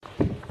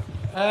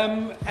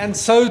And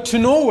so to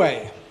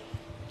Norway.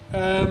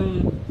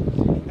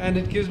 And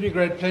it gives me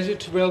great pleasure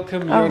to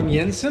welcome Jørn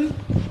Jensen.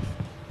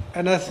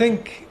 And I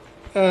think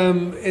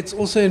it's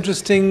also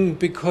interesting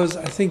because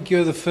I think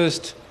you're the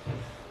first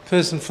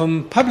person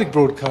from public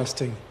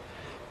broadcasting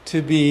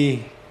to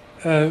be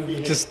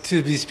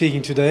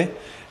speaking today.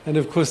 And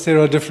of course there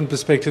are different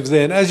perspectives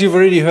there. And as you've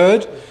already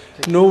heard,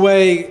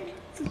 Norway,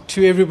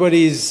 to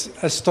everybody's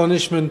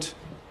astonishment,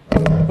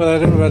 well, I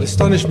don't know about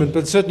astonishment,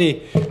 but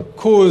certainly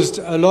caused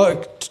a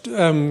lot,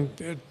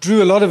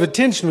 drew a lot of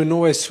attention when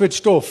Norway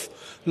switched off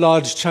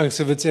large chunks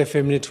of its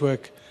FM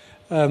network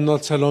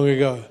not so long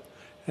ago.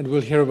 And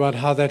we'll hear about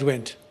how that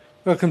went.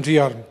 Welcome to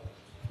Jørn.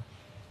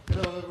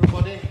 Hello,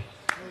 everybody.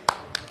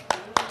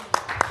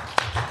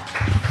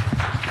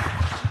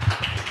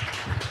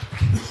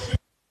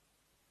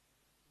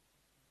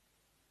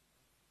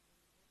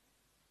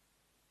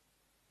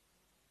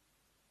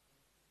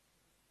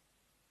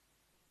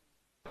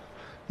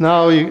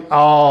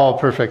 Now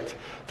perfect.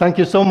 Thank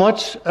you so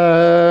much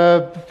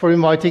for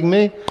inviting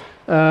me.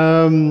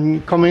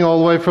 Coming all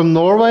the way from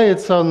Norway,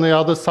 it's on the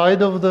other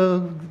side of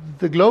the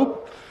globe.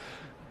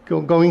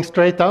 Going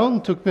straight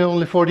down, took me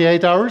only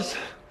 48 hours.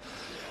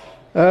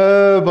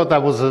 But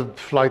that was a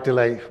flight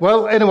delay.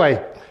 Well,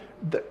 anyway,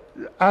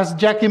 as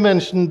Jackie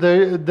mentioned,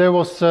 there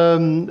was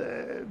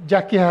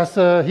Jackie has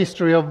a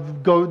history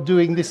of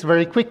doing this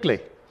very quickly.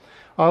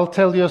 I'll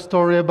tell you a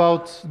story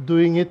about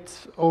doing it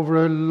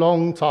over a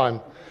long time.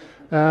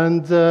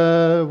 And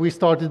we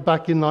started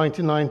back in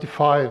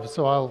 1995,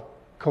 so I'll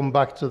come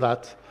back to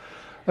that.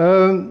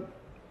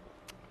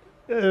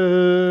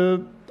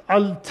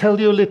 I'll tell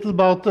you a little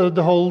about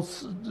the whole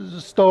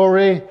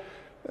story,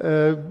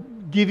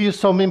 give you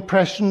some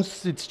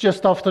impressions. It's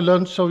just after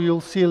lunch, so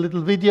you'll see a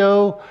little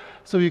video,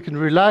 so you can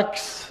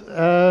relax.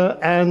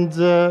 And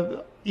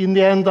in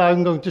the end,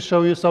 I'm going to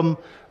show you some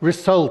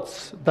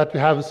results that we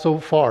have so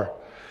far.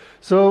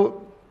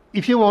 So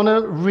if you want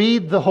to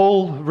read the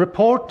whole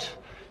report,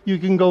 you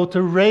can go to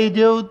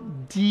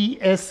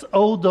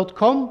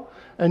radiodso.com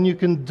and you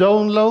can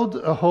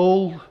download a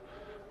whole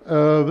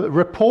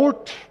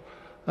report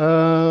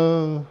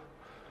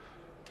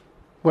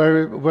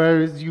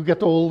where you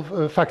get all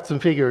facts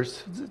and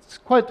figures. It's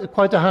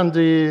quite a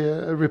handy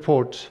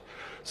report.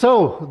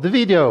 So the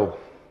video.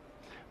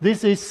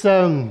 This is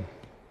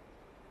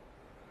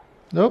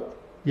nope.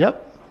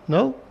 Yep.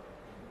 No.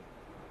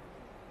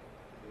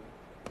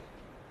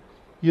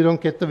 You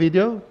don't get the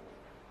video?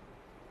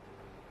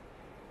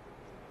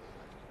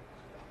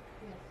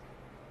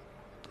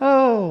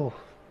 Oh.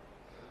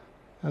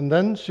 And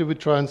then, should we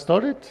try and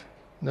start it?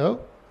 No?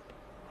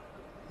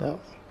 No.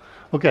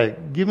 Okay,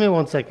 give me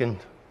 1 second.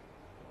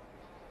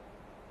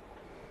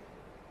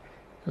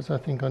 Because I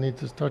think I need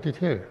to start it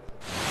here.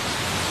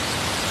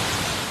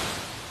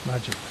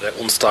 Magic.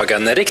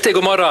 Onsdagen. Riktig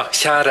god morgen,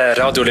 kjære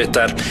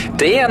radiolytter.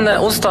 Det en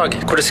onsdag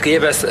hvor det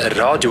skrives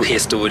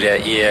radiohistorie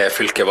i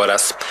fylket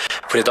vårt.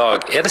 For i dag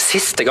det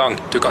siste gang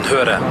du kan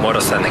høre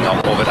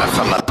morgensendingen over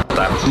FM-nettet.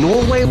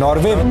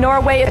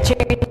 Norway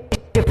tune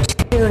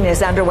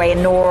is underway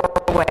in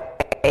Norway.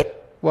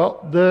 Well,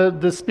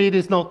 the speed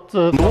is not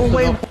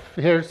Norway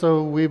here,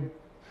 so we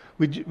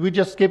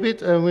just skip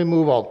it and we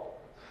move on.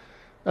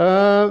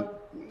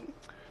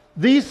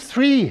 These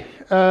three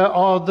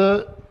are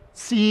the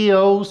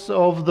CEOs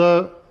of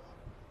the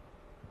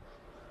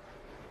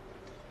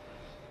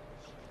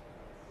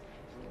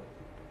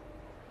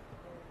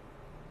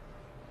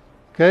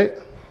Okay,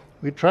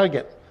 we try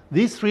again.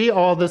 These three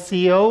are the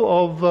CEO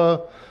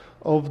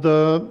of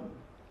the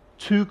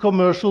two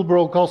commercial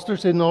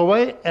broadcasters in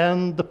Norway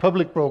and the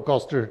public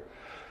broadcaster.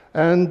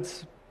 And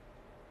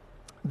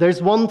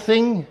there's one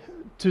thing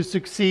to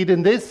succeed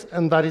in this,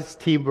 and that is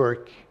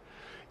teamwork.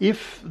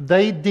 If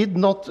they did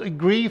not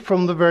agree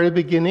from the very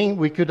beginning,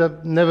 we could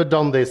have never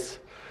done this.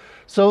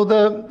 So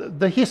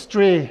the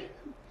history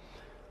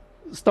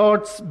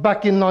starts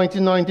back in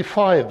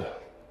 1995.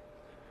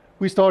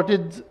 We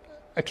started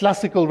a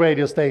classical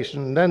radio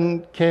station,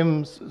 then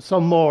came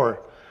some more.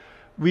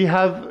 We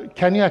have,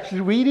 can you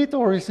actually read it,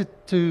 or is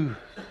it too,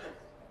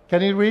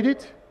 can you read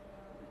it?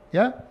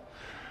 Yeah?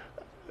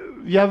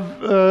 You have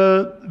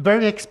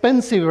very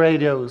expensive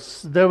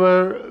radios. There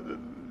were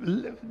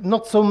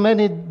not so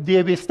many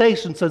DAB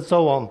stations and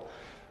so on.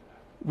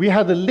 We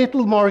had a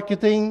little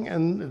marketing,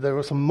 and there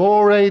were some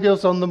more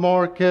radios on the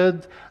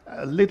market,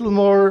 a little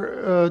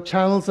more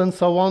channels and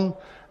so on,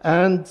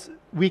 and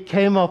we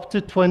came up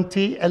to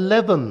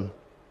 2011.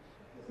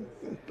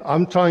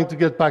 I'm trying to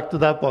get back to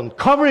that one.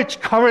 Coverage,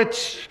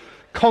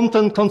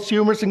 content,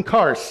 consumers, and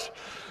cars.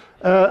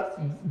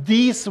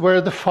 These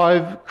were the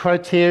 5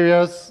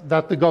 criteria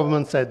that the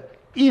government said.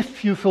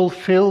 If you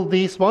fulfill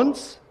these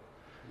ones,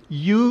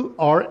 you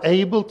are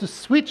able to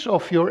switch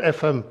off your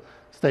FM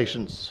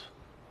stations.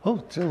 Oh,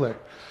 it's still there.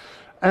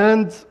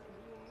 And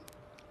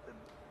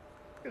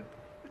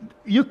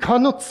you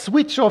cannot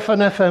switch off an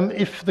FM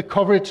if the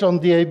coverage on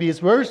DAB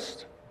is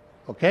worse.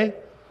 Okay?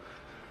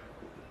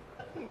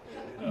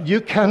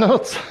 You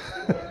cannot.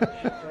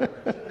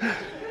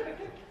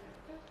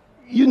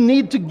 you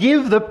need to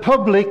give the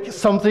public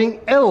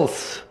something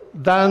else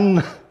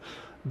than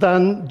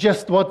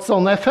just what's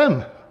on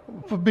FM.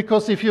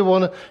 Because if you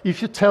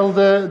tell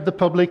the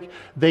public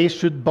they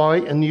should buy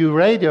a new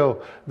radio,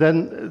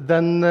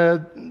 then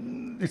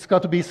it's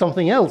got to be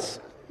something else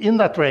in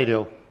that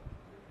radio.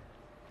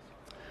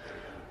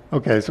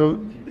 Okay, so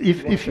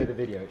if the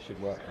video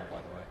should work now, by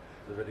the way.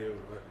 The video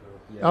would work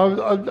now.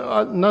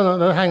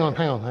 No, hang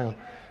on.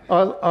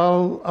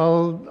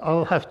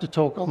 I'll have to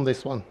talk on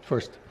this one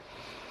first.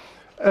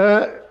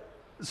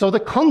 So the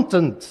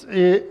content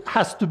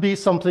has to be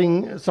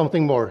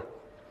something more.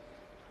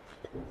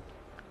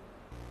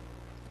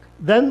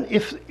 Then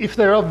if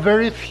there are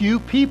very few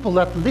people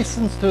that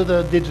listens to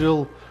the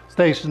digital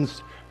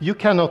stations, you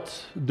cannot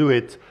do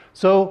it.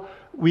 So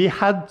we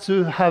had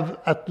to have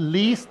at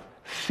least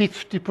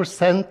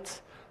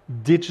 50%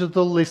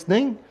 digital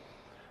listening.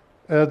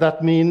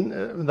 That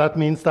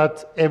means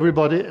that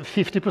everybody,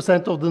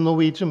 50% of the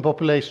Norwegian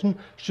population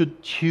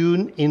should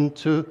tune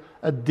into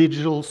a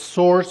digital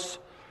source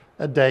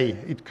a day.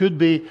 It could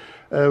be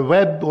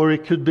web, or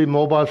it could be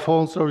mobile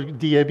phones or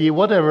DAB,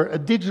 whatever, a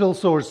digital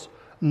source,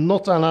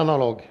 not an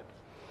analog.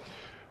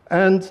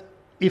 And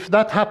if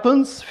that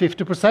happens,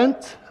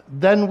 50%,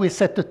 then we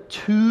set a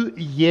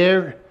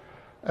 2-year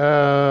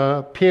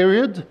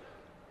period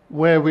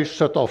where we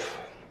shut off.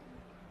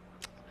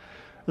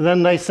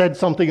 Then they said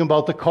something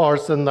about the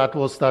cars, and that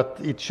was that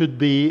it should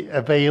be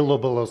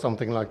available or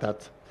something like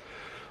that.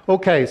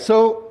 Okay,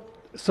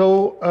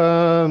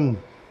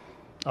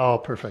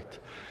 perfect.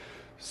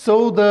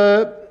 So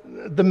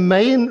the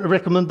main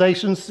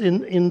recommendations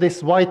in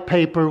this white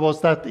paper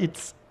was that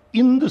it's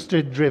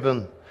industry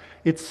driven.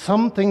 It's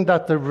something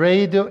that the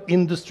radio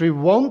industry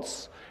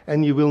wants,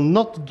 and you will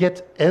not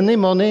get any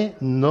money,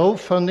 no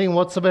funding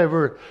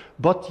whatsoever,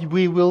 but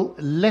we will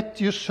let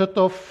you shut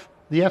off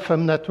the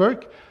FM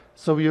network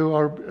so you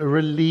are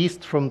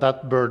released from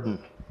that burden.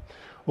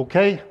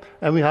 Okay?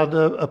 And we had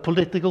a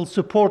political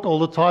support all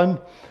the time,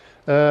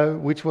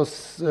 which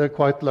was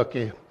quite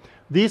lucky.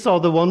 These are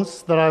the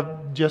ones that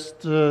I've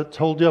just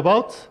told you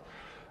about.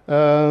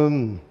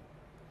 And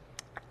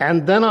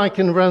then I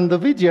can run the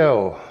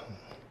video.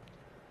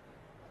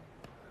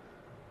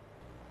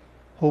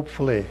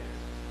 Hopefully.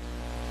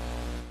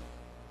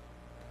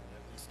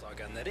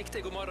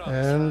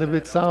 And a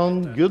bit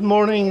sound. Good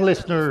morning,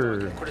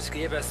 listener. I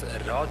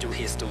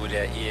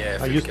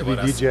used to be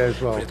DJ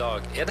as well.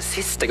 Det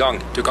siste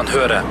gang du kan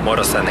høre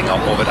morgensendinga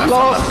over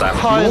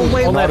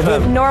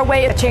FM-nettet.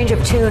 Norway, a change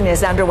of tune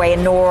is underway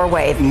in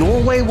Norway.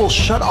 Norway will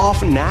shut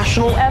off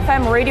national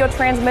FM radio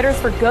transmitters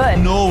for good.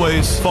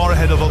 Norway's far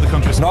ahead of other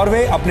countries.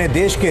 Norway अपने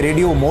देश के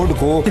radio mode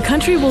को The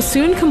country will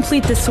soon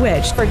complete the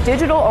switch for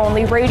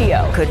digital-only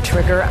radio. Could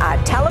trigger a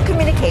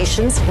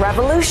telecommunications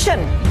revolution.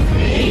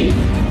 3,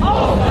 2, 1.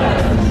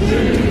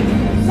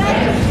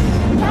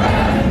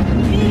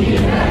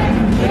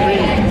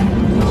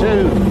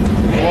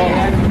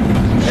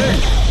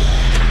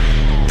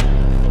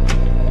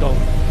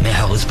 Vi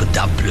høres på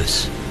DAB+.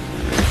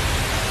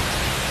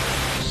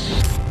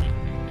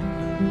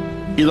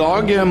 I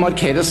dag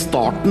markeres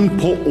starten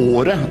på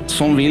året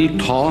som vil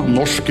ta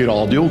norsk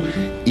radio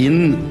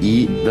inn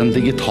I den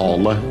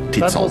digitale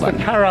tidsalderen.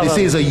 This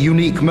is a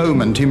unique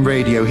moment in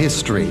radio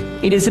history.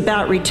 It is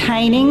about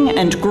retaining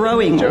and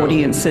growing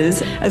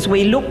audiences as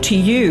we look to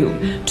you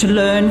to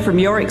learn from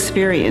your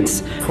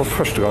experience. For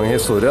første gang I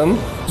historien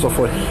så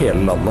får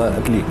hele landet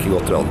et like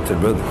godt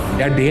radiotilbud.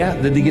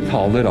 Det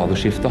digitale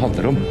radioskiftet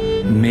handler om.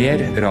 Mer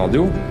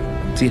radio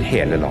til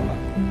hele landet.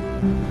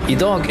 I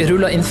dag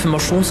ruller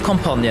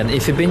informasjonskampanjen I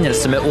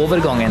forbindelse med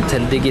overgangen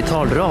til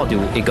digital radio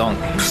I gang.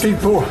 Stig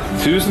på!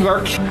 Tusen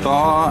takk!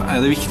 Da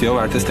det viktig å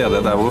være til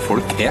stede der hvor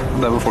folk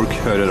der hvor folk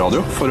hører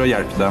radio, for å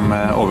hjelpe dem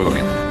med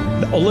overgangen.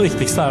 Det aller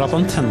viktigste at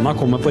antenna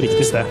kommer på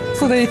riktig sted.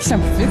 Så det gikk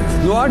kjempefint.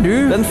 Nå du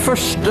den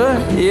første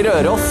I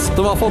Røros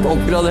som har fått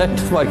oppgradert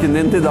smarken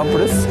din til DAB+.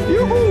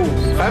 Joho!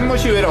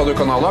 25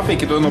 radiokanaler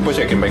fikk du nå på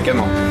kjøkkenbenken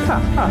nå.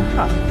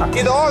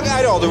 I dag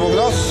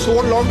radiovogna så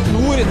langt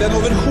nord den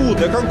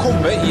overhodet kan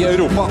komme I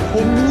Europa. På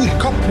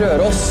Nordkapp.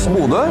 Røros,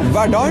 Bodø,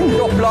 Verdalen,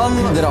 Oppland,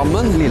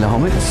 Drammen,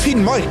 Lillehammer,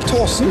 Finnmark,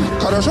 Tåsen,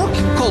 Karasjok,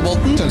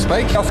 Kolbotn,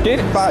 Tønsberg, Asker,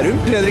 Bærum,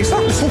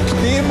 Fredrikstad.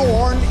 Fuktig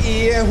morgen I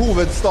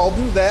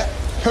hovedstaden, det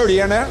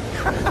høljer ned.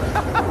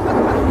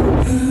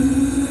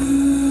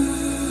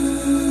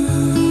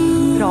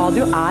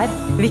 Radio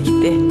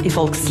viktig I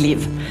folks liv.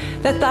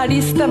 Dette de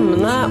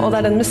stemmene, og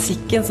det den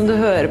musikken som du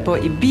hører på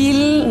I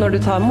bilen, når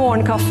du tar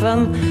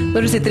morgenkaffen,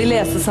 når du sitter I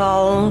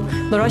lesesalen,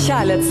 når du har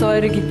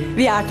kjærlighetssorg.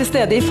 Vi til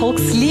stede I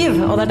folks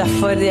liv, og det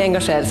derfor de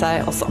engasjerer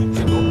seg også.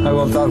 Jeg har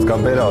gått landskap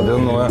I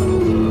radioen nå.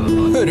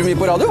 Hører du mye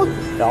på radio?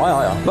 Ja.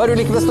 Hva du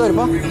liker best å høre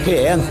på?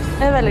 P1.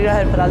 Jeg veldig glad å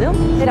høre på radioen.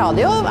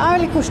 Radio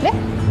veldig koselig.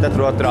 Jeg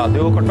tror at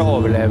radio kommer til å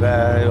overleve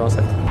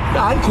uansett.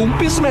 Det en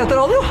kompis som heter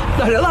radio.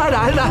 Det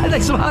det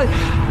liksom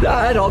det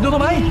radioen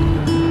og meg.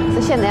 Så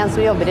kjenner jeg en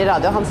som jobber I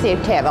radio, han sier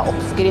TV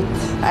oppskrytt.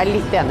 Jeg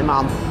litt enig med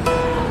han.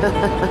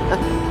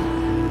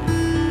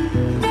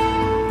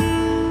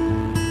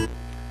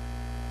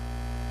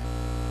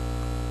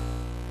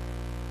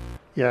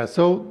 Yeah,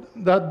 so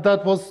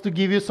that was to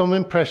give you some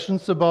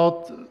impressions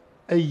about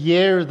a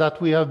year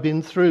that we have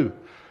been through,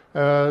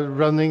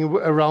 running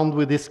around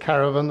with this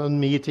caravan and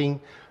meeting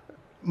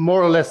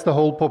more or less the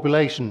whole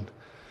population.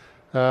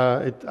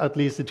 At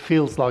least it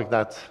feels like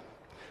that.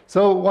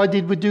 So why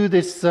did we do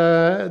this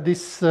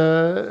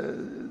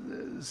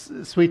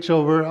switch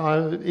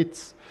over?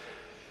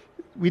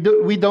 We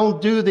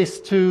don't do this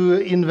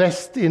to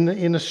invest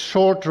in a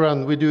short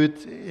run. We do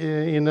it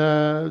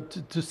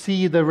to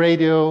see the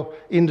radio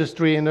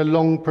industry in a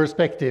long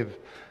perspective.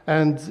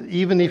 And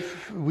even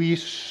if we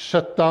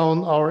shut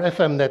down our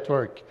FM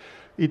network,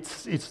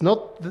 it's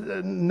not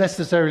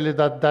necessarily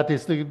that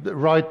is the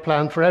right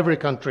plan for every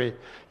country.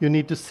 You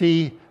need to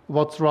see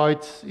what's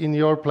right in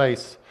your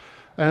place.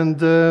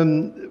 And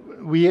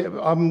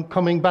I'm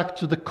coming back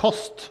to the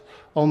cost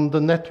on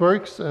the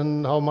networks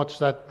and how much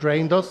that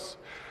drained us.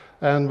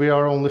 And we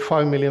are only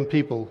 5 million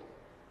people.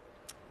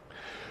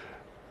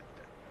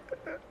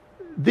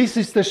 This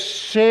is the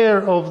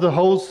share of the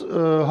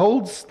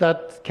holds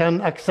that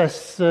can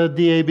access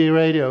DAB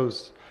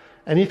radios.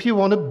 And if you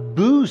want to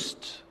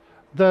boost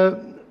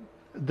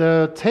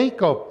the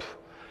take-up,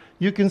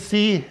 you can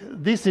see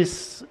this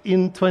is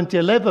in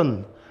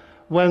 2011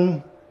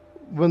 when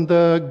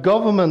the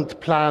government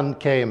plan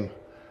came.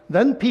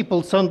 Then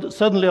people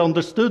suddenly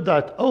understood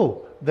that,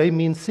 oh, they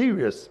mean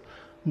serious.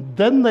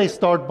 Then they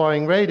start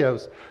buying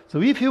radios.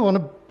 So if you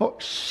want to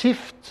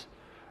shift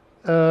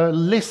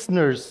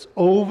listeners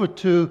over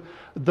to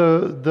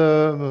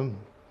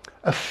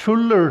a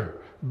fuller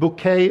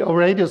bouquet of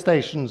radio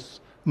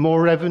stations,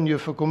 more revenue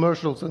for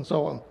commercials and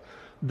so on,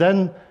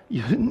 then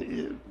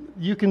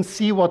you can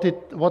see what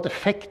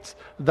effect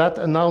that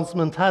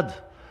announcement had.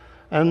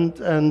 And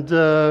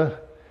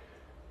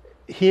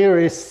here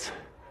is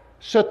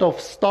shut-off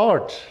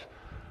start.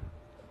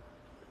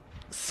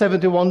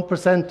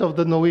 71% of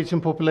the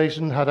Norwegian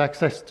population had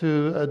access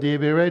to a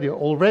DAB radio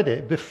already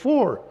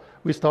before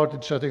we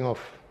started shutting off.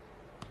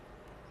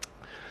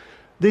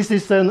 This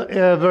is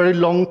a very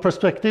long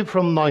perspective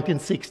from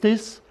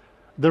 1960s.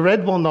 The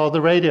red one are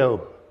the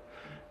radio.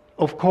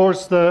 Of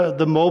course,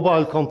 the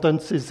mobile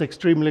content is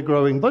extremely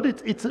growing, but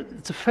it's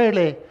a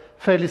fairly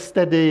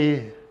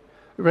steady.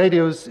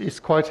 Radio is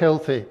quite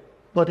healthy,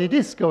 but it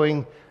is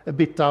going a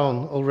bit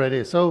down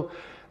already. So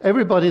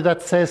everybody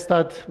that says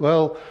that,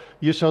 well,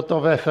 you shut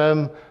off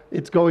FM,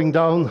 it's going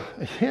down.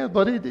 Yeah,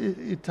 but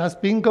it has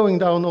been going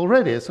down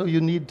already, so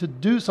you need to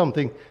do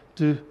something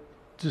to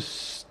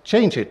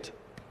change it.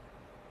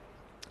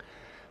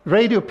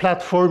 Radio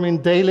platform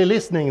in daily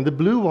listening, the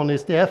blue one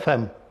is the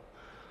FM.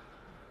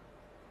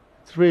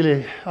 It's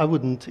really, I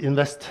wouldn't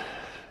invest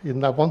in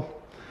that one.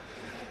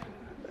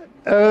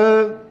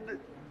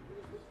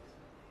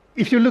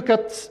 If you look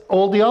at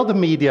all the other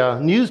media,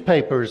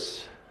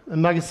 newspapers,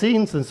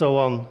 magazines and so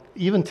on,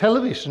 even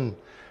television,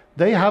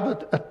 they have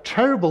a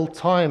terrible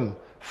time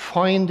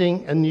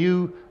finding a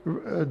new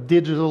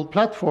digital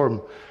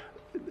platform.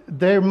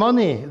 Their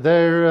money,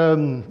 their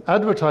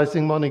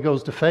advertising money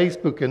goes to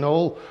Facebook and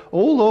all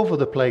over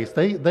the place.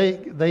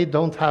 They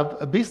don't have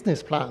a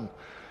business plan.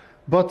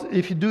 But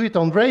if you do it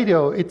on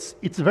radio, it's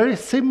very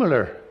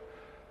similar.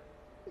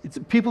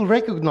 People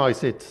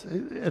recognize it,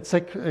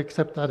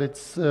 except that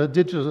it's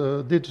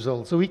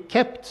digital. So we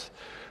kept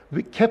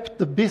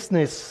the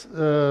business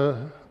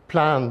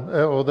plan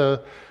or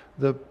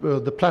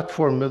the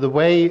platform, the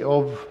way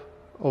of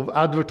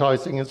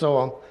advertising and so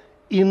on,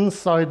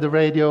 inside the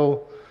radio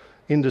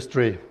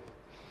industry.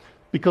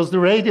 Because the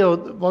radio,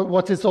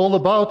 what it's all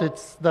about,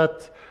 it's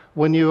that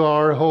when you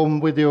are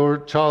home with your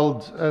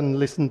child and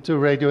listen to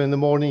radio in the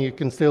morning, you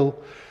can still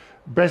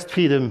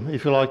breastfeed him,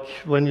 if you like,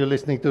 when you're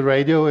listening to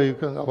radio. You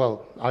can,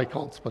 well, I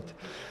can't,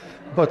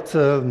 but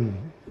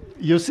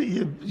you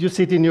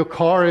sit in your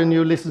car and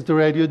you listen to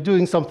radio,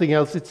 doing something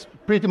else. It's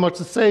pretty much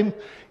the same.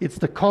 It's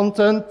the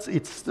content.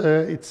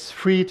 It's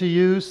free to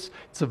use.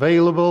 It's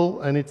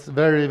available, and it's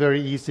very, very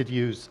easy to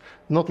use.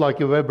 Not like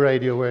a web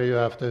radio where you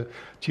have to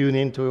tune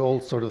into all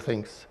sort of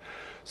things.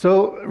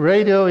 So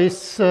radio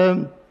is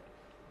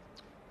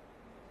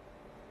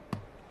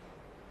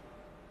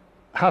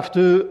have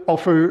to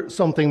offer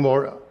something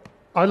more.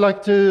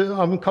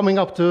 I'm coming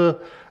up to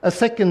a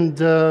second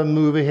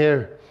movie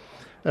here,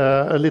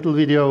 a little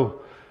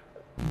video.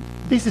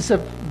 This is a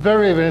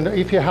very,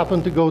 if you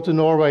happen to go to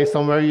Norway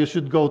somewhere, you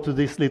should go to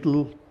this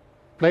little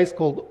place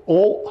called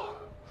Å.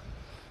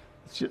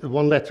 It's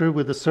one letter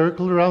with a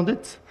circle around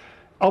it.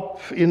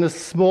 Up in a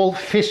small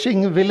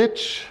fishing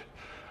village.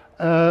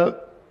 The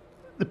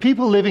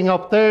people living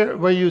up there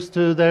were used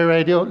to their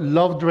radio,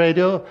 loved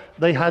radio.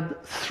 They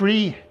had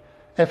 3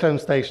 FM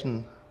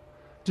stations.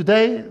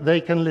 Today,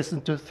 they can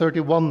listen to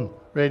 31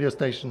 radio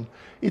stations.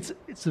 It's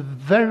a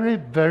very,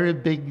 very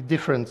big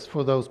difference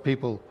for those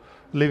people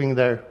living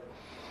there.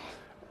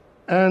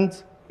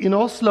 And in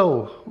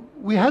Oslo,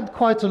 we had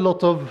quite a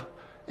lot of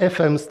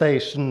FM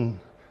station,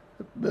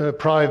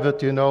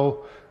 private,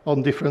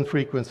 on different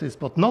frequencies,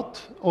 but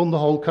not on the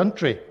whole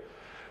country.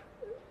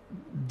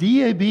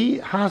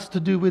 DAB has to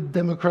do with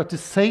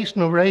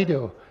democratization of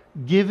radio,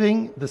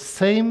 giving the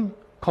same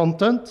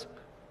content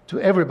to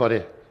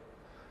everybody.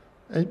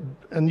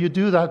 And you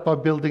do that by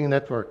building a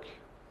network.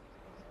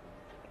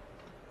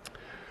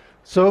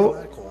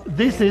 So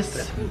this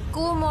is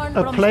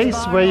a place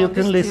where you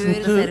can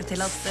listen to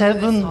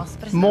 7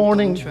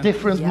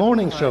 different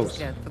morning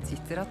shows.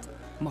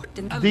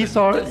 These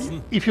are,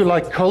 if you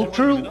like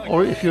cultural,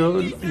 or if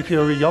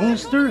you're a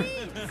youngster,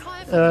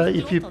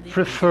 if you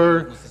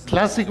prefer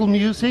classical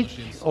music,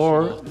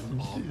 or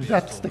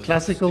that's the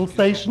classical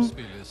station,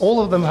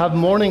 all of them have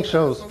morning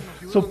shows.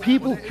 So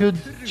people could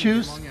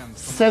choose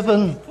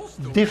 7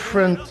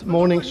 different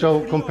morning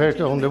shows compared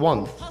to only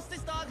one.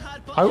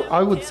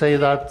 I would say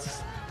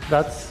that's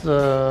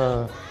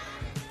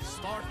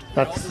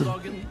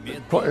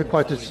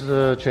quite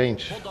a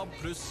change.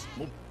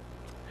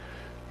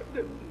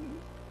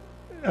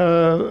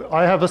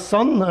 I have a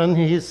son, and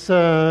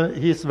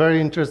he's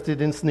very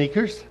interested in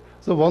sneakers.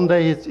 So one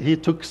day he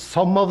took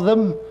some of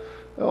them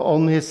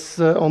on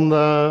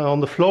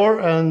the floor,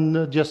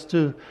 and just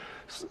to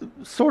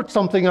sort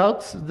something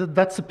out.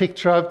 That's a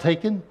picture I've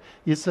taken.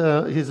 He's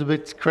a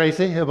bit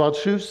crazy about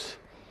shoes.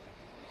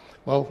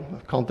 Well, I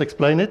can't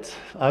explain it.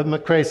 I'm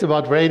crazy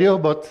about radio,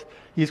 but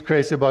he's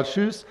crazy about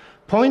shoes.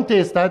 Point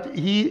is that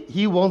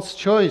he wants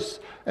choice,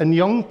 and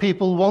young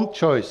people want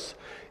choice.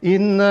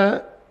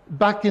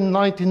 Back in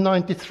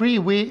 1993,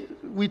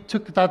 we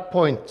took that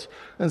point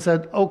and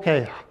said,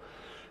 okay,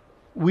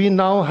 we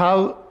now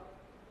have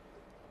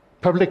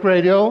public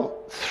radio,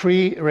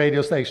 3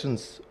 radio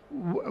stations.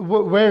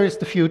 Where is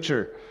the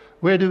future?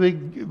 Where do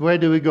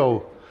we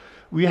go?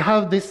 We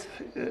have this.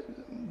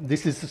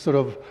 This is a sort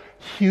of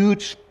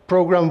huge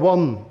program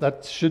 1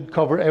 that should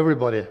cover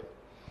everybody.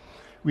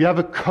 We have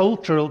a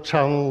cultural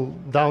channel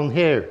down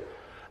here,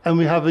 and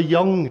we have a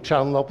young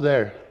channel up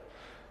there.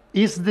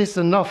 Is this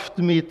enough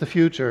to meet the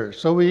future?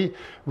 So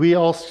we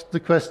asked the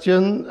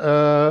question,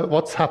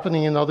 what's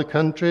happening in other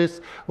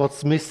countries,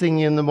 what's missing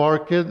in the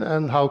market,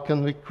 and how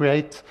can we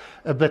create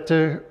a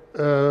better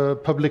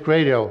public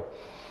radio?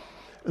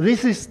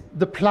 This is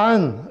the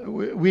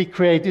plan we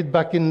created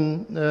back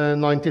in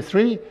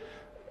 93,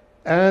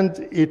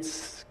 and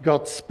it's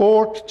got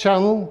sport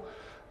channel,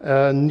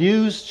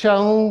 news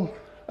channel,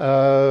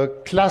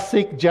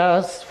 classic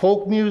jazz,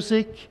 folk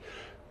music,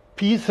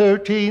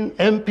 P13,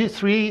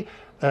 MP3,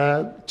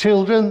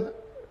 children.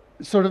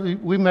 Sort of,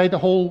 we made a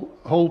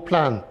whole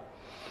plan,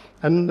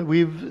 and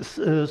we've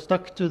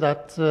stuck to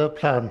that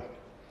plan.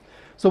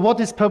 So what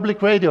is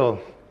public radio?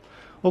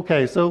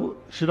 Okay, so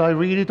should I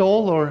read it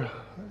all, or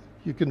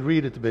you can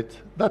read it a bit?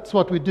 That's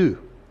what we do.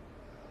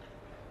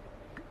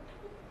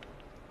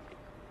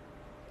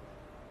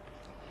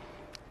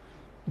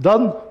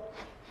 Done?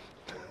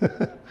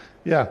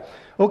 Yeah.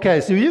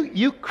 Okay, so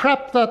you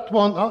crap that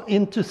one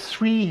into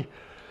three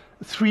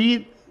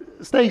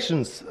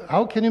stations.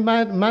 How can you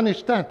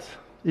manage that?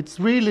 It's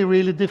really,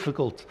 really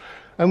difficult.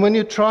 And when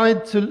you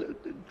tried,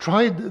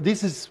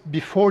 this is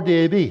before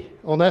DAB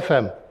on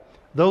FM.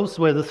 Those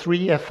were the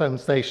 3 FM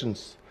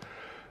stations.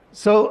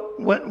 So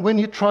when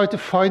you try to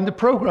find the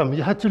program,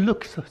 you had to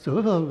look. So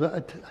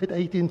at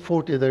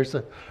 1840, there's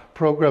a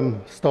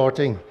program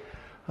starting.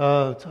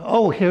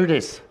 Oh, here it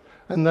is.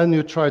 And then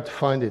you try to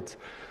find it.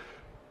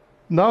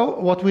 Now,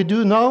 what we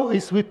do now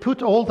is we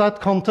put all that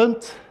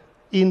content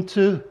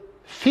into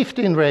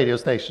 15 radio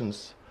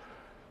stations.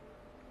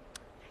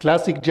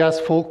 Classic jazz,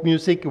 folk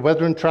music,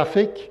 weather and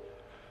traffic,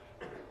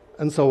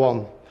 and so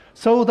on.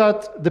 So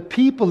that the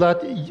people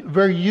that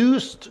were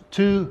used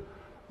to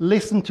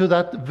listen to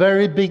that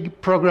very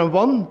big program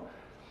 1,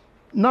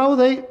 now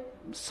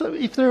so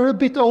if they're a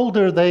bit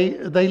older,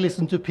 they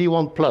listen to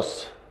P1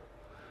 Plus.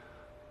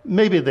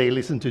 Maybe they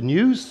listen to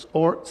news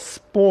or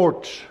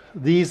sport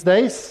these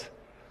days.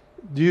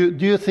 Do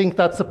you think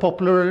that's a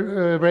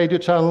popular radio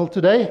channel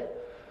today,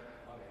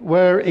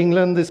 where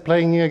England is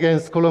playing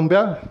against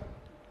Colombia?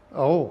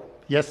 Oh,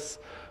 yes.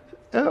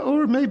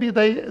 Or maybe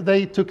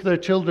they took their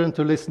children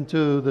to listen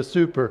to the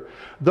Super.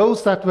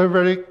 Those that were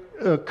very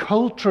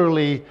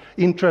culturally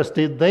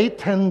interested, they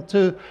tend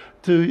to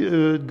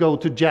go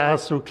to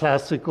jazz or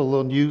classical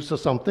or news or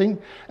something.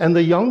 And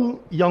the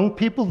young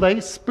people,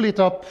 they split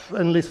up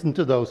and listen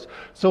to those.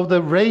 So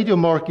the radio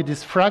market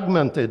is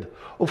fragmented.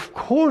 Of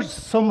course,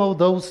 some of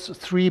those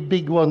 3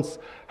 big ones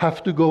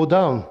have to go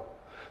down.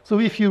 So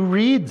if you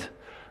read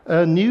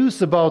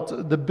news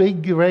about the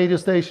big radio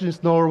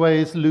stations,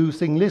 Norway is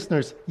losing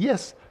listeners,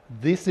 yes,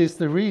 this is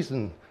the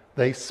reason.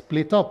 They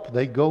split up.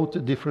 They go to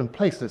different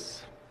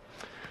places.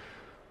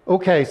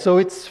 Okay, so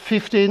it's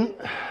 15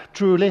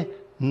 truly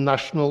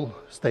national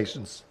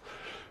stations.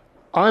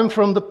 I'm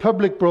from the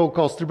public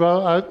broadcaster,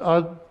 but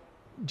I'll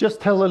just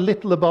tell a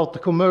little about the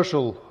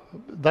commercial.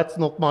 That's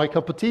not my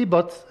cup of tea,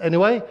 but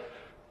anyway,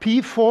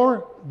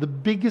 P4, the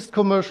biggest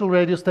commercial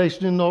radio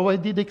station in Norway,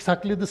 did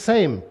exactly the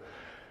same.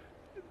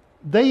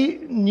 They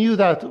knew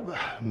that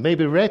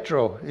maybe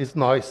retro is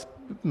nice,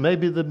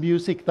 maybe the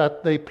music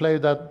that they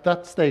played at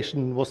that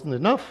station wasn't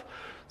enough,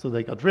 so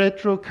they got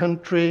retro,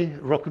 country,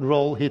 rock and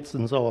roll hits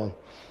and so on.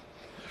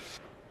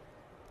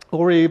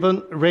 Or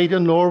even Radio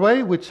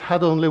Norway, which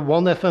had only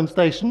 1 FM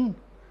station,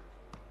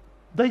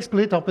 they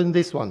split up in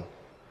this one.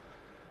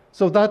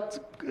 So that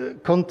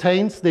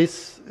contains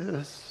this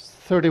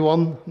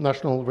 31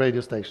 national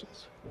radio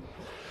stations.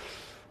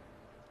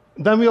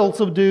 Then we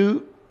also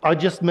do, I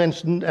just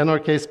mentioned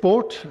NRK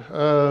Sport,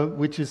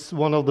 which is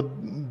one of the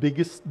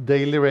biggest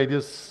daily radio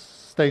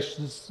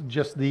stations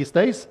just these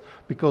days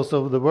because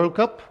of the World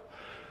Cup.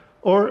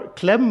 Or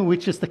Klem,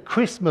 which is the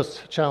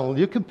Christmas channel.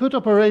 You can put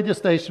up a radio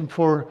station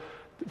for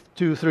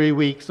 2-3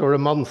 weeks or a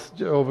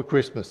month over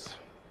Christmas.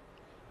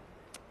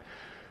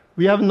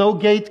 We have no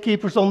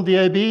gatekeepers on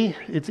DAB.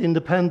 It's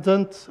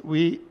independent.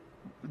 We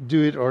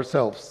do it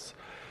ourselves.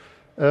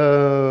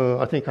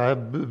 I think I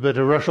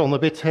better rush on a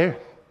bit here.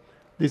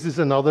 This is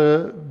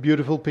another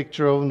beautiful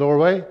picture of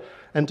Norway.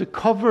 And to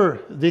cover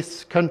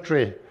this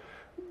country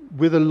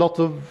with a lot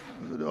of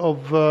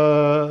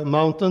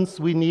mountains,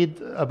 we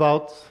need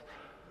about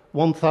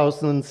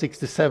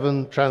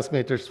 1,067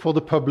 transmitters for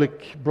the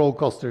public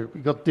broadcaster. We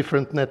got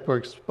different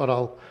networks, but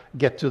I'll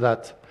get to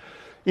that.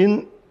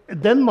 In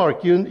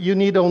Denmark, you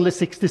need only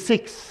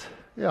 66.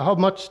 How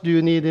much do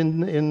you need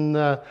in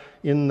the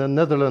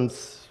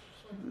Netherlands?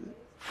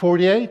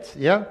 48,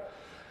 yeah.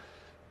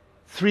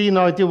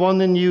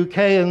 391 in UK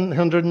and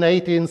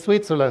 180 in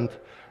Switzerland.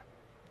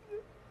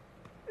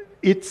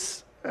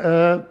 It's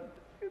and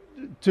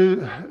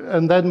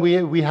then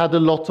we had a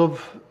lot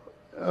of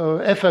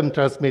FM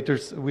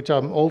transmitters, which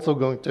I'm also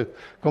going to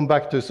come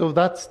back to. So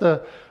that's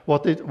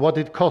what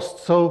it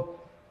costs. So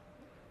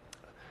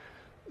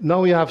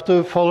now you have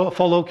to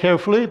follow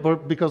carefully,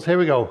 because here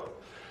we go.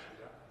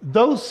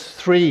 Those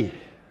 3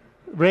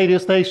 radio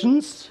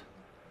stations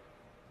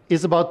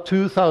is about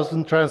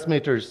 2,000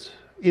 transmitters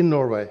in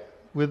Norway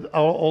with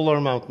all our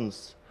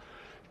mountains.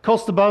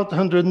 Cost about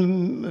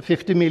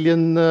 150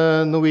 million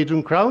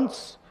Norwegian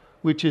crowns,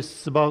 which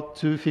is about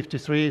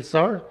 253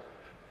 SAR.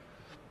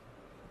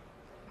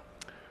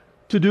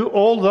 To do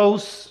all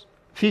those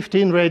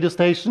 15 radio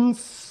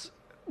stations,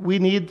 we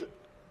need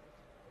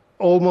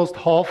almost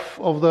half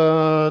of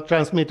the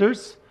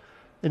transmitters,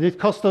 and it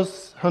cost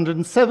us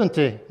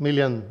 170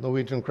 million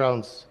Norwegian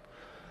crowns,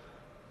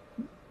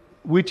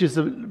 which is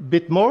a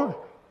bit more,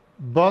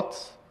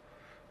 but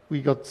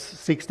we got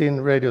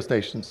 16 radio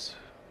stations.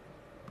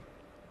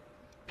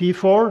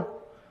 P4,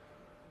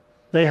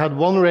 they had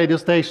 1 radio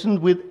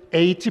station with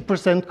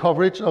 80%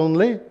 coverage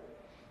only,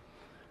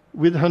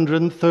 with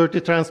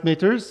 130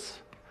 transmitters.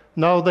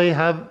 Now they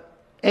have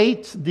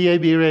 8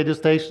 DAB radio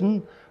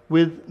stations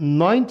with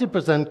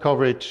 90%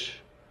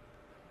 coverage,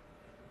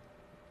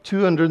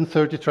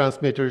 230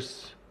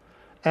 transmitters,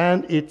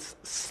 and it's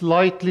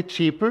slightly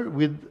cheaper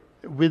with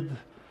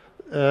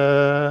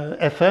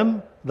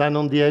FM than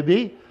on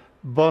DAB,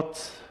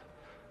 but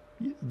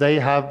they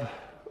have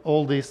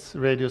all these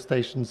radio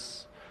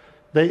stations.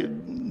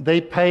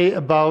 They pay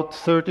about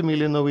 30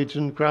 million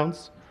Norwegian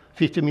crowns,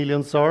 50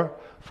 million SAR,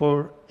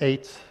 for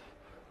 8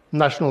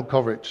 national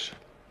coverage.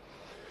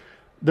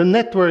 The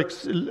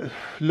networks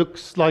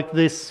looks like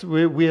this,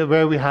 where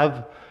we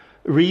have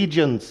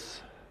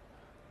regions,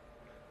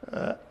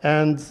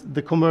 and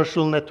the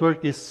commercial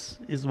network is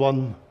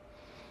one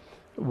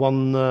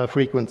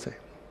frequency.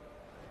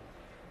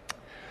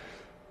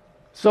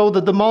 So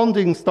the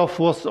demanding stuff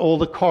was all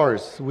the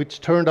cars, which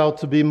turned out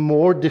to be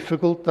more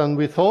difficult than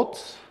we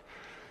thought.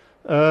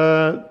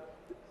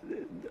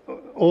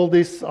 All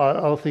this,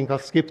 I think I'll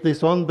skip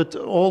this one, but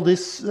all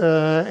these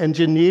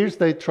engineers,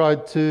 they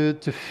tried to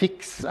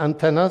fix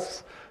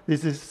antennas.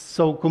 This is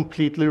so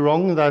completely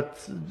wrong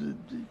that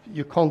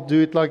you can't do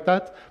it like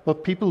that,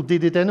 but people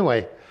did it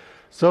anyway.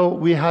 So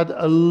we had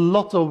a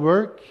lot of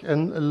work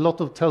and a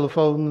lot of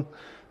telephone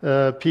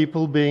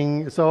people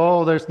being,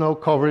 oh, there's no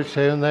coverage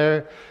here and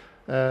there.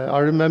 I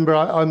remember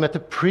I met a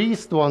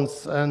priest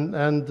once, and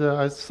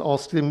I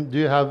asked him, do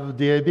you have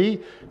DAB?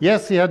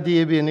 Yes, he had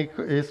DAB in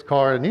his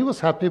car, and he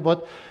was happy,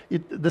 but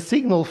the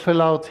signal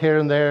fell out here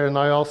and there, and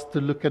I asked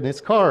to look at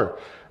his car,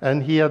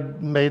 and he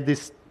had made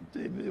this,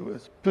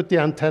 put the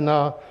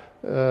antenna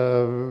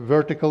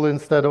vertical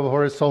instead of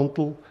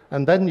horizontal,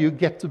 and then you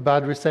get to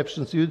bad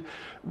receptions.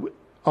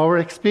 Our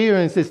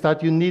experience is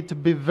that you need to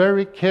be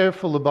very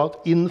careful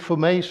about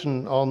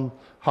information on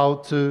how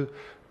to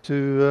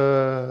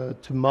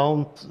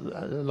mount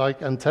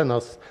like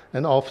antennas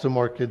and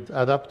aftermarket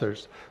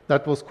adapters.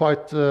 That was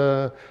quite,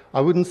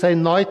 I wouldn't say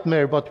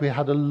nightmare, but we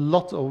had a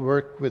lot of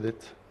work with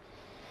it.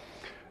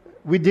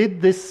 We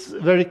did this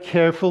very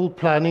careful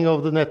planning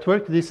of the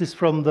network. This is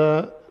from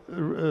the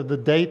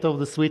date of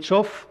the switch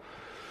off,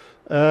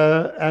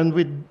 and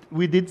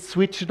we did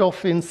switch it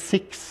off in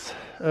 6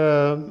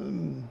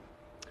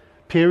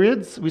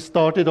 periods. We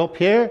started up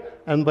here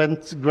and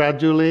went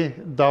gradually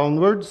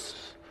downwards,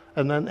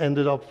 and then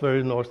ended up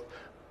very north.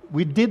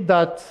 We did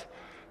that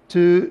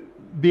to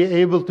be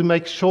able to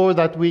make sure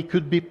that we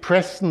could be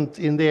present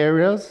in the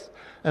areas,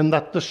 and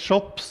that the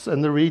shops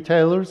and the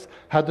retailers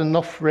had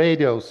enough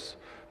radios,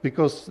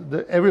 because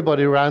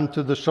everybody ran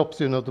to the shops,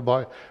 to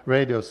buy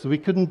radios. So we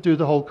couldn't do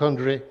the whole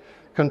country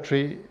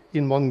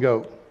in one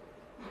go.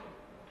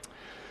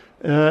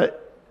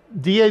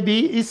 DAB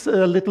is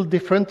a little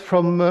different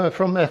from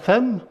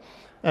FM.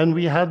 and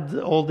we had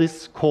all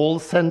these call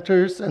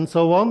centers and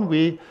so on,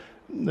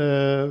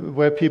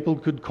 where people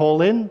could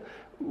call in.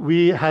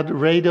 We had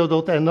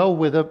radio.no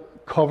with a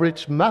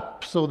coverage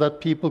map so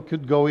that people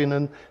could go in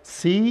and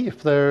see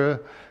if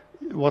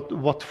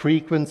what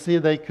frequency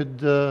they could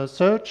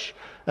search.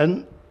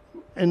 And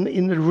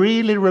in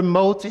really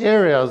remote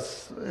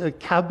areas,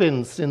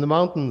 cabins in the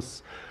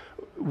mountains,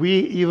 we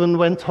even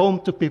went home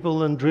to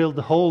people and drilled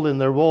a hole in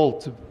their wall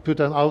to put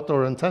an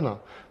outdoor antenna,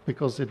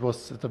 because it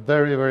was at the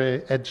very,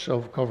 very edge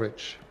of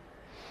coverage.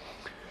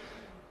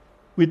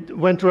 We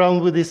went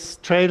around with this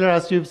trailer,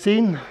 as you've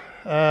seen.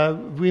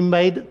 We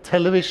made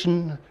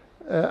television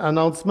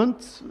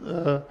announcements.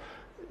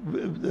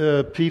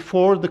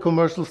 Before the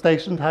commercial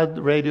station had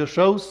radio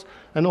shows,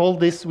 and all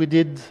this we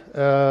did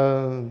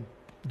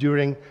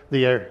during the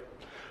year.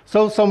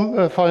 So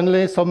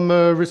finally some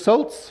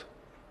results.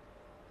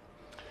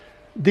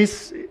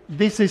 This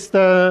is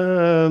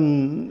the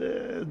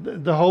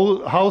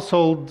whole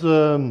household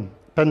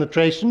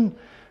penetration,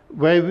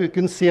 where we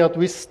can see that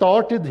we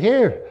started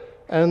here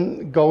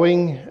and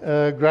going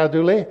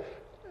gradually,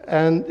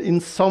 and in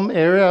some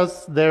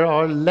areas there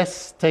are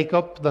less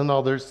take-up than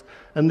others,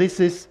 and this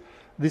is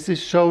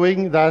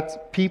showing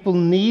that people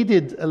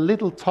needed a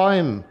little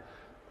time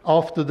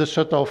after the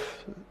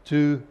shut-off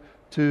to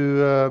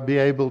be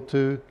able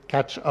to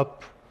catch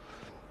up.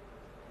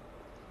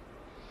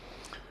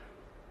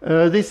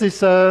 This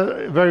is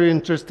a very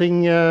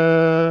interesting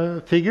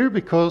figure,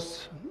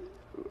 because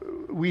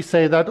we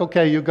say that,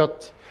 okay, you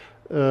got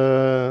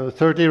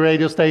 30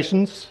 radio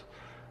stations,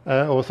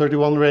 or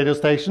 31 radio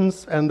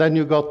stations, and then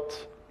you got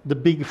the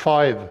big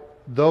 5,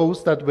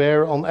 those that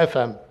were on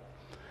FM.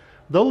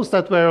 Those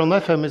that were on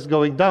FM is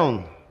going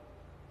down.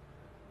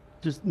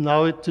 Just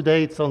now,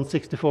 today it's on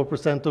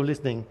 64% of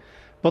listening.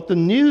 But the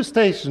new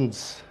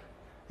stations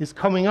is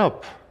coming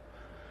up.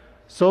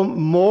 So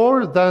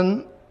more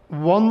than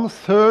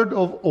 1/3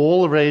 of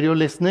all radio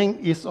listening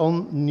is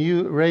on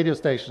new radio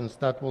stations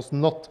that was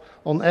not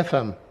on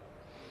FM.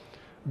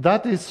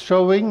 That is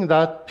showing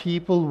that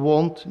people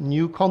want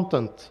new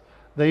content.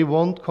 They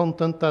want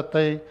content that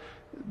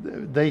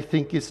they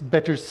think is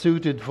better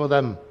suited for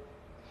them.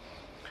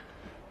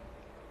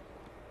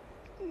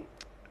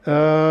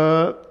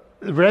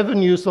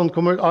 Revenues on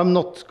commercial. I'm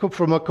not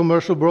from a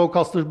commercial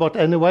broadcaster, but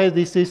anyway,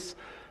 this is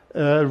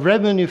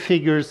revenue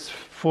figures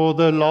for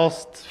the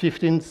last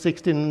 15,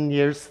 16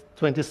 years,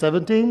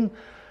 2017.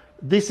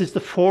 This is the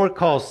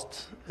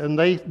forecast, and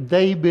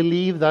they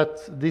believe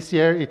that this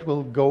year it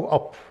will go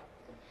up.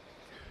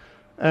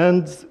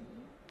 And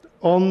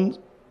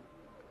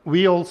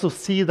we also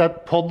see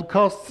that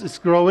podcasts is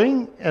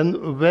growing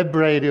and web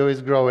radio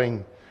is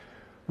growing,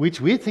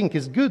 which we think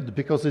is good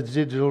because it's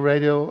digital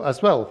radio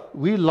as well.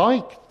 We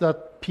like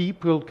that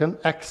people can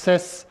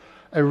access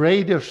a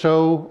radio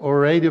show or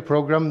radio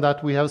program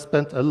that we have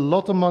spent a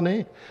lot of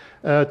money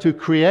to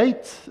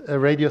create, a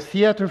radio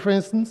theater, for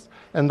instance,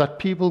 and that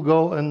people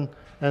go and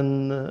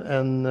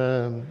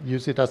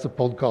use it as a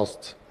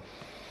podcast.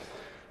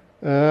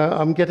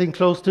 I'm getting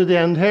close to the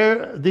end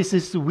here. This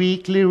is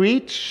weekly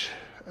reach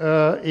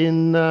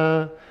in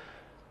the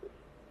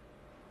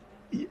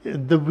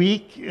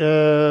week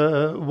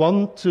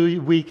 1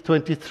 to week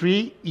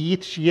 23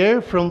 each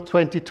year from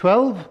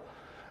 2012,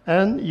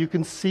 and you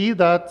can see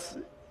that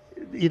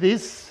it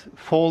is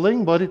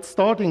falling, but it's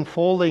starting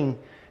falling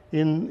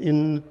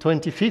in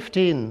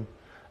 2015,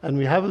 and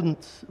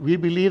we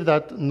believe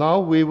that now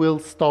we will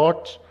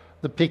start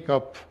the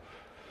pickup.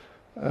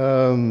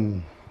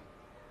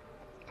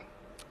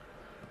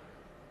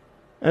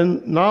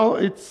 And now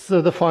it's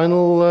the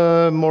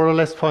final, more or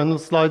less final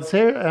slides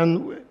here.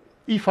 And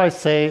if I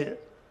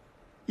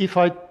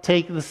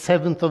take the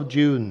 7th of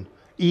June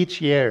each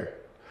year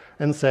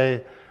and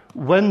say,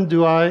 when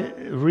do I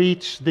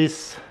reach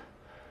this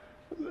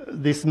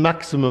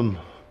maximum?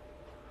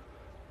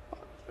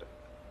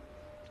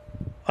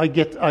 I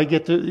get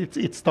to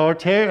it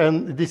start here,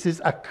 and this is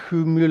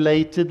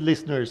accumulated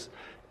listeners.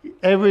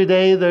 Every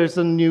day there's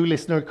a new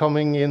listener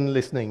coming in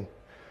listening.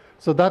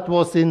 So that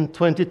was in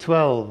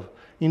 2012.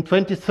 In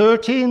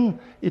 2013,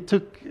 it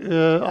took.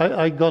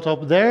 I got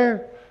up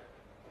there.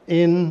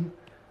 In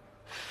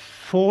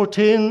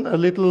 14, a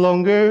little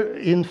longer.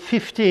 In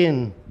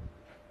 15,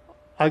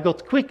 I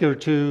got quicker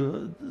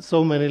to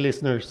so many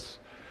listeners,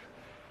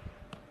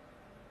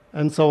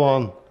 and so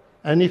on.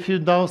 And if you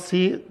now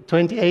see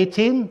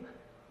 2018,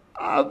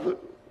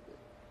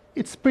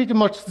 it's pretty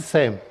much the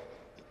same.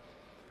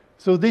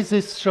 So this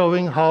is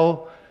showing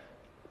how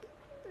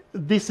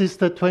this is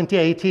the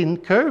 2018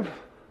 curve.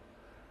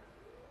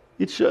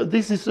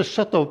 This is a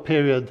shut-off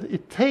period.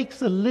 It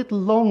takes a little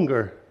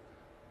longer,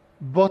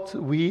 but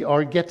we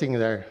are getting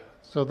there.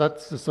 So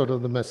that's sort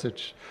of the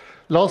message.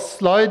 Last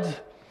slide.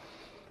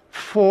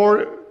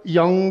 4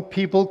 young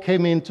people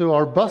came into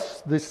our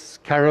bus, this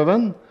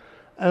caravan,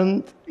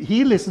 and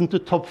he listened to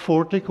Top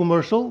 40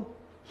 commercial.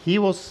 He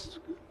was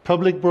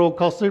public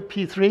broadcaster,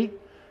 P3.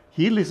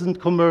 He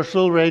listened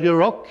commercial Radio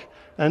Rock,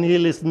 and he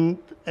listened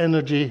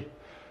energy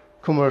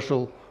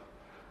commercial.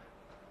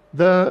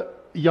 The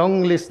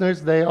young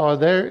listeners, they are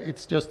there.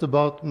 It's just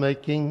about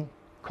making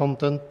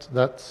content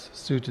that's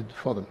suited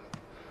for them.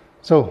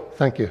 So,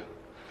 thank you.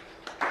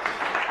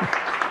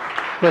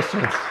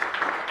 Questions?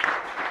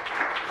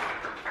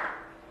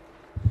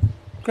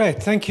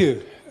 Great, thank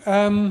you.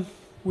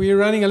 We're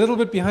running a little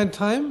bit behind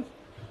time,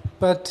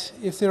 but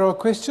if there are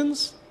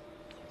questions.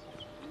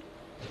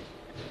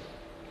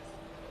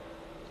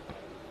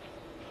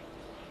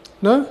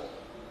 No?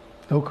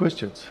 No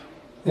questions.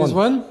 There's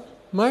one.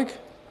 Mike?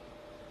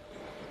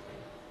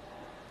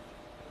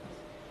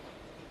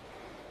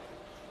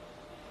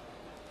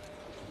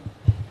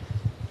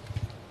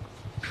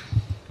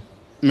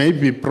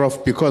 Maybe,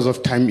 Prof, because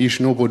of time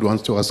issue, nobody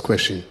wants to ask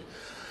question.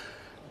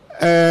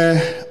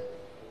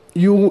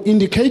 You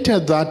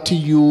indicated that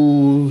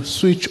you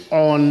switch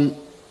on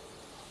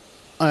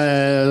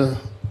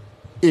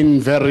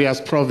in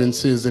various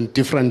provinces in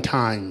different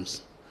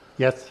times.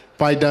 Yes.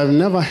 But I've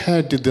never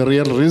heard the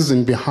real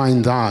reason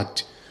behind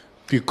that,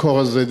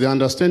 because the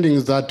understanding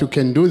is that you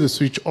can do the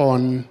switch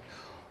on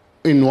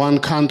in one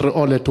country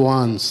all at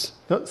once.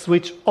 No,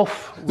 switch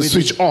off.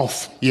 Switch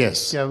off,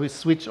 yes. Yeah, we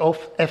switch off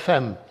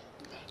FM.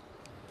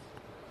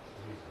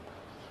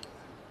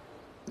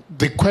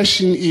 The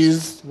question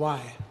is...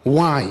 Why?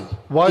 Why?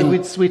 Why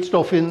we switched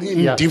off in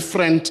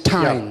different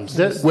times,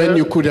 when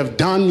you could have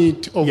done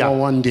it over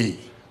one day?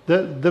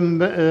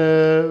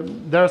 There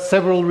are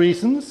several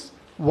reasons.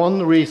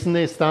 One reason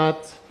is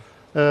that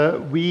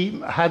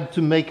we had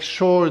to make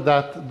sure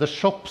that the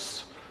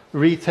shops,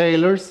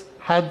 retailers,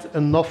 had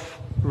enough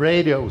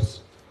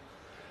radios.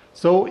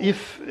 So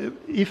if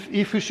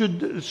you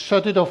should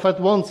shut it off at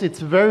once, it's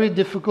very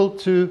difficult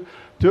to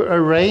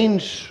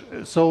arrange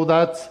so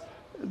that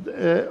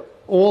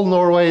all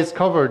Norway is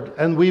covered,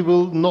 and we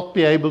will not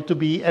be able to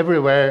be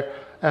everywhere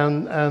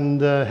and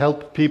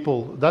help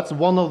people. That's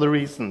one of the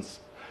reasons.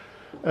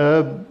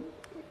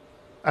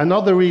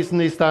 Another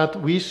reason is that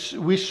we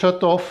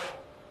shut off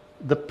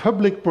the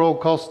public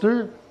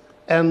broadcaster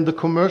and the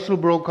commercial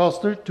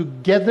broadcaster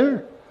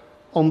together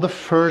on the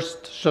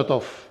first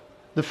shut-off,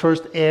 the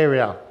first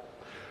area.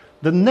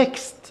 The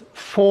next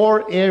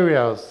 4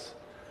 areas,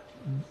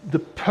 the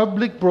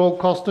public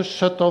broadcaster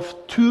shut off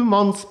 2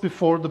 months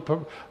before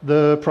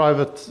the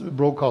private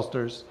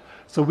broadcasters.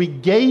 So we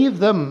gave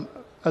them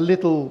a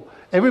little...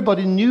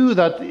 Everybody knew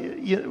that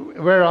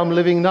where I'm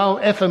living now,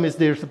 FM is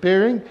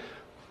disappearing,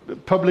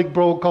 public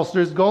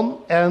broadcaster is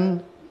gone,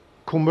 and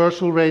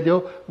commercial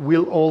radio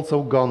will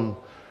also gone.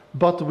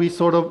 But we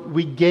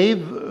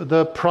gave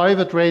the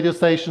private radio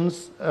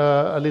stations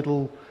a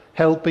little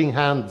helping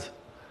hand.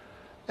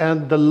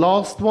 And the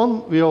last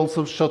one we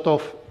also shut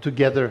off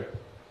together.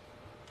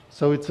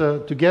 So it's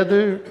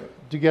together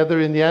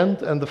in the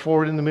end, and the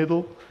 4 in the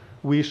middle,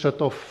 we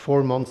shut off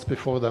 4 months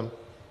before them.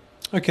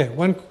 Okay,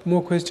 one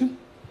more question.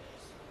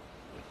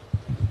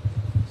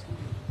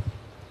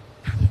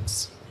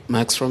 Thanks.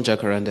 Max from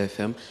Jacaranda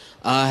FM.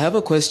 I have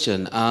a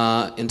question.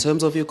 In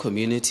terms of your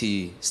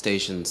community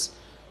stations,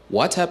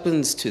 what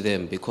happens to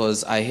them?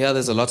 Because I hear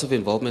there's a lot of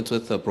involvement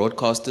with the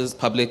broadcasters,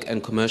 public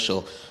and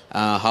commercial.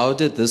 How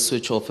did this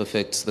switch off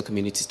affect the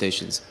community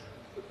stations?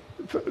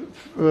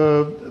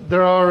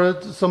 There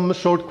are some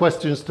short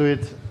questions to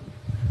it.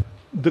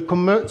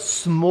 The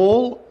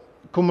small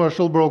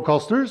commercial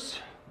broadcasters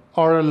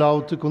are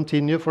allowed to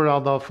continue for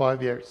another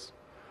 5 years,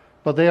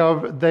 but they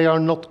are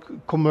not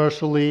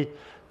commercially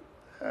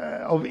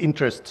of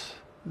interest.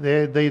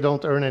 They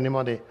don't earn any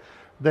money.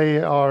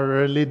 They are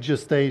a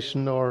religious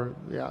station or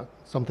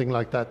something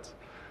like that.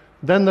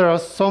 Then there are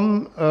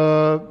some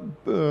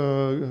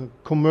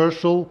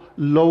commercial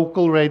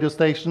local radio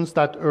stations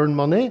that earn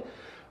money,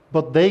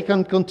 but they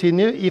can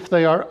continue if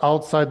they are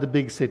outside the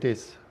big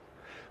cities.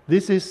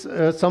 This is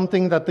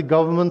something that the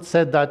government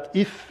said, that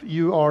if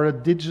you are a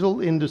digital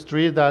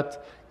industry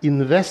that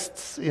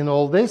invests in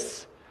all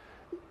this,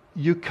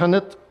 you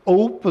cannot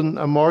open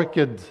a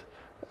market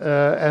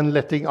and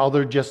letting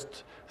others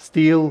just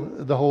steal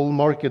the whole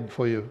market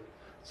for you.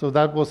 So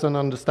that was an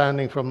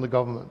understanding from the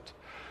government.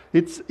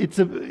 It's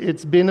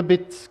been a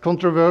bit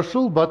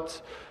controversial,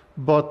 but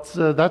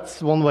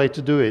that's one way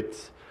to do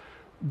it.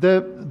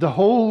 The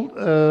whole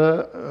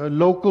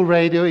local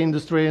radio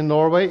industry in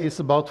Norway is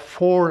about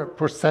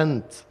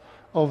 4%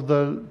 of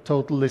the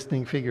total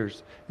listening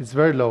figures. It's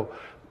very low.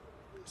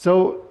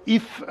 So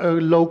if a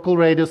local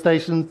radio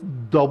station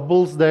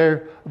doubles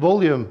their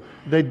volume,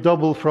 they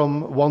double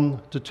from 1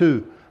 to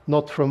 2,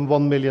 not from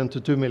 1 million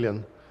to 2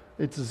 million.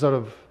 It's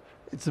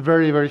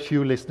very, very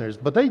few listeners.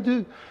 But they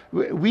do.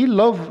 We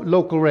love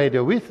local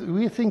radio. We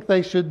think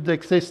they should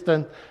exist,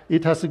 and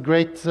it has a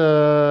great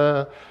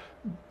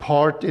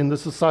part in the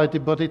society,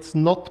 but it's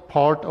not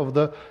part of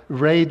the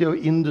radio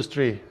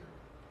industry,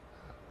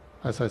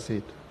 as I see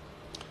it.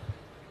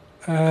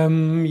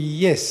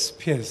 Yes,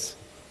 Piers.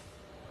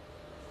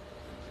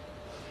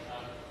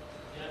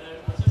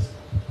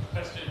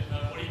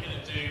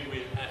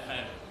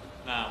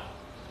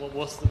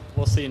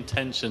 What's the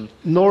intention?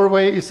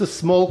 Norway is a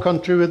small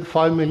country with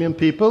 5 million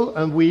people,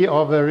 and we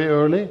are very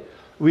early.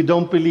 We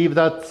don't believe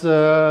that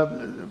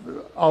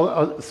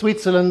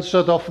Switzerland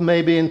shut off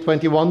maybe in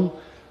 21,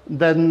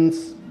 then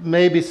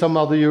maybe some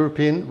other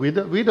European.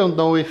 We don't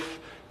know if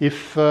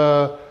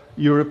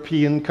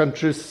European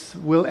countries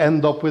will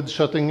end up with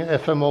shutting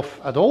FM off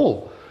at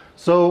all.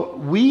 So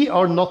we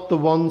are not the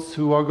ones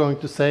who are going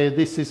to say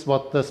this is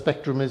what the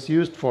spectrum is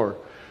used for.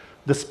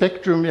 The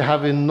spectrum you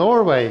have in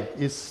Norway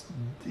is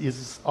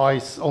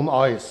ice on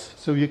ice,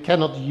 so you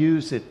cannot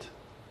use it.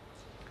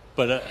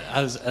 But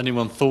has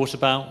anyone thought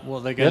about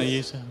what they're going to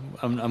use?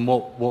 And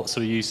what sort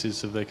of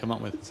uses have they come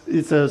up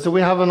with? So we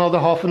have another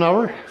half an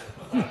hour.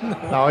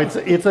 Now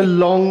it's a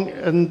long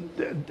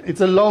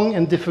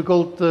and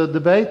difficult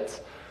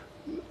debate.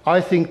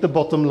 I think the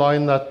bottom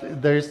line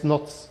that there is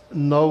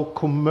no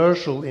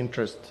commercial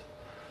interest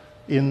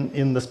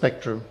in the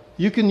spectrum.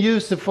 You can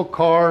use it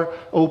for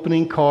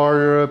opening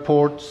car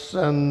ports,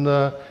 and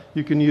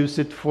you can use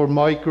it for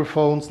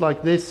microphones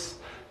like this.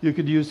 You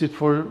could use it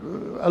for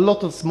a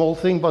lot of small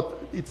things, but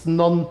it's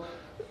not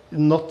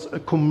a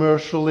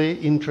commercially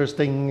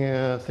interesting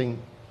thing.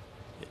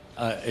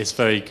 It's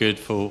very good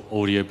for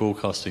audio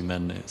broadcasting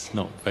then, it's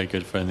not very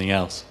good for anything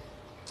else.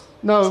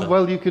 No,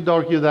 well, you could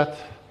argue that,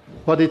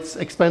 but it's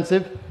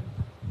expensive.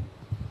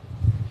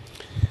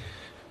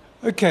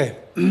 Okay,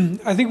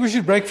 I think we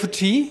should break for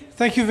tea.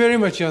 Thank you very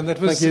much, Jørn.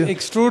 That was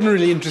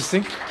extraordinarily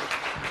interesting.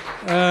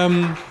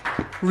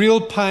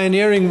 Real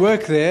pioneering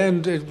work there,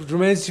 and it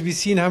remains to be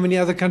seen how many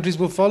other countries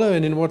will follow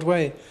and in what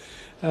way.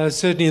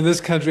 Certainly in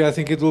this country, I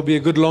think it will be a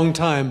good long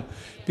time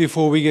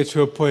before we get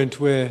to a point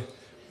where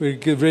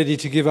we're ready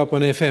to give up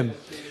on FM.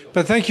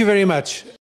 But thank you very much.